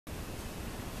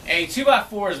A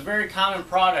 2x4 is a very common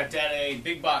product at a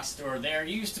big box store. They're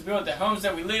used to build the homes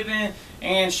that we live in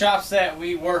and shops that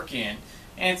we work in.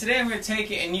 And today I'm going to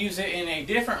take it and use it in a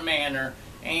different manner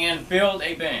and build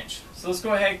a bench. So let's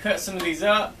go ahead and cut some of these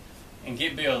up and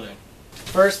get building.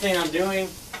 First thing I'm doing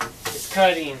is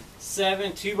cutting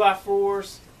 7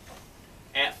 2x4s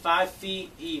at 5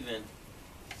 feet even.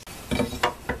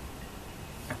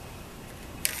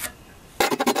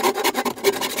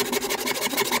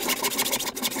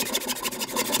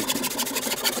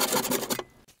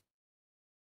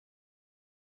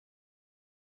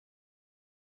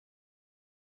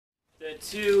 The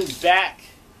two back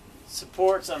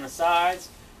supports on the sides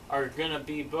are going to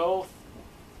be both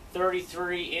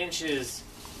 33 inches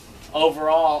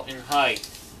overall in height.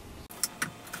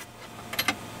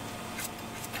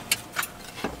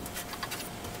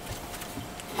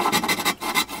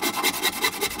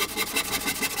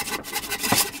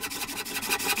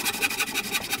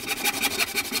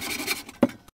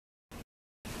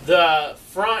 The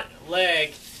front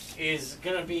leg is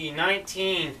going to be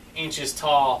 19 inches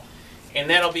tall, and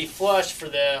that'll be flush for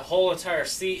the whole entire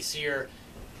seat, so your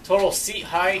total seat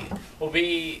height will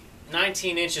be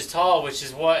 19 inches tall, which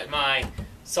is what my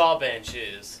saw bench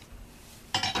is.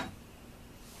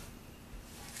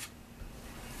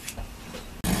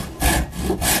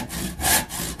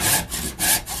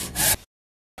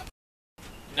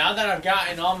 Now that I've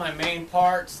gotten all my main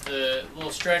parts, the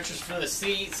little stretchers for the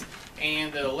seats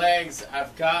and the legs,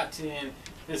 I've gotten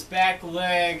this back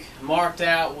leg marked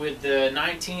out with the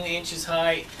 19 inches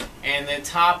height, and the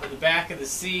top of the back of the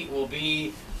seat will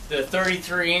be the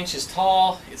 33 inches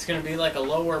tall. It's going to be like a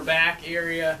lower back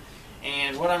area,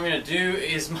 and what I'm going to do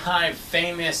is my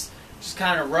famous just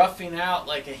kind of roughing out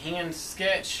like a hand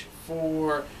sketch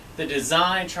for the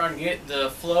design, trying to get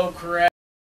the flow correct.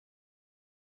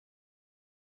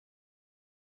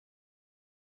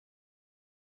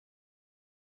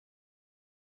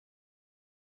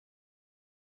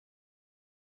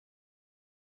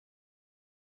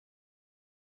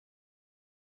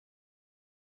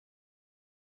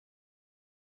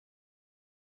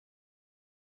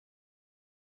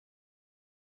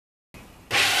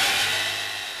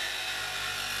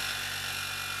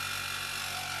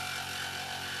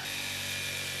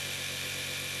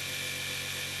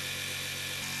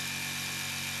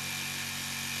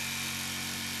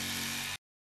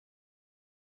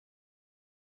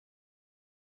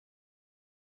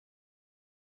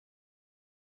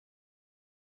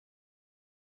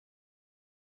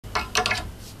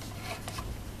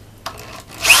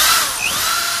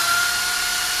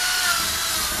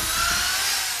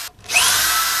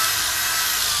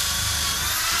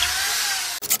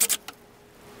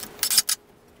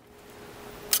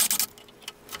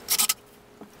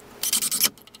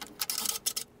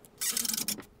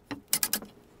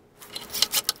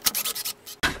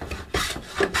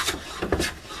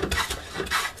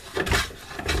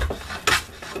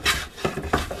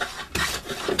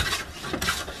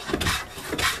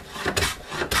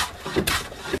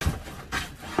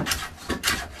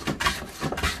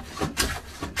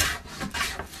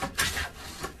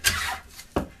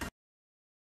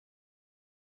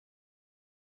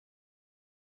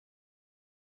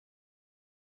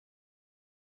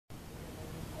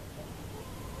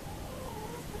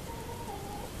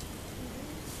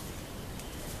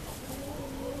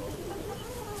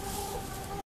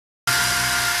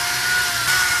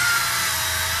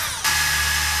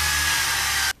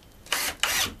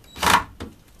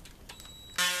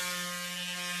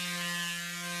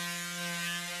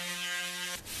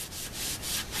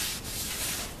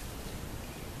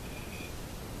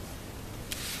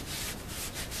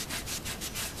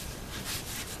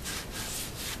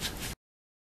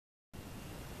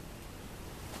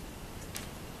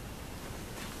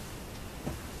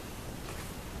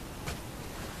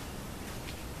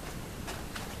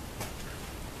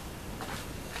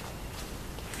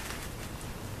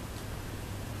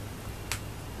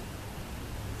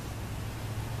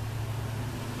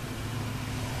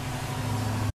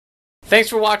 Thanks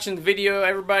for watching the video,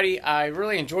 everybody. I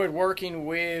really enjoyed working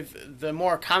with the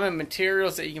more common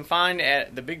materials that you can find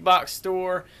at the big box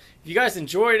store. If you guys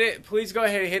enjoyed it, please go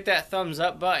ahead and hit that thumbs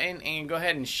up button and go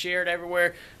ahead and share it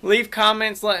everywhere. Leave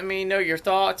comments letting me know your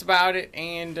thoughts about it,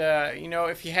 and you know,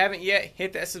 if you haven't yet,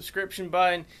 hit that subscription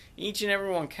button. Each and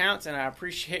every one counts, and I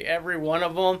appreciate every one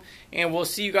of them, and we'll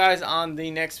see you guys on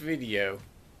the next video.